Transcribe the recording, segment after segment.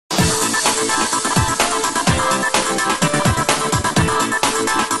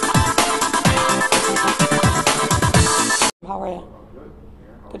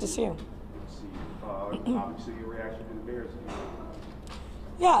see you. Obviously, your reaction to the Bears.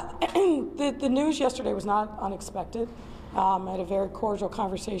 Yeah, the news yesterday was not unexpected. I had a very cordial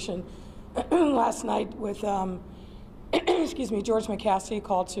conversation last night with, excuse me, George McCaskey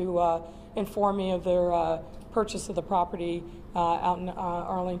called to inform me of their purchase of the property out in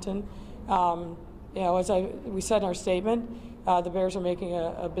Arlington. You know, as we said in our statement, the Bears are making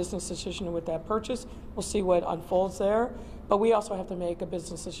a business decision with that purchase. We'll see what unfolds there. But we also have to make a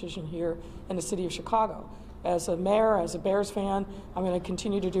business decision here in the city of Chicago. As a mayor, as a Bears fan, I'm going to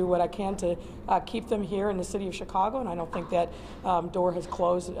continue to do what I can to keep them here in the city of Chicago, and I don't think that door has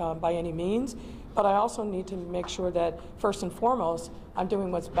closed by any means. But I also need to make sure that, first and foremost, I'm doing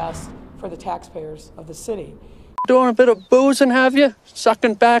what's best for the taxpayers of the city. Doing a bit of boozing, have you?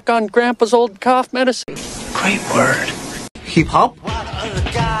 Sucking back on Grandpa's old cough medicine? Great word. Keep Hop?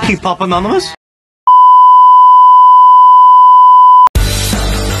 Keep Hop Anonymous?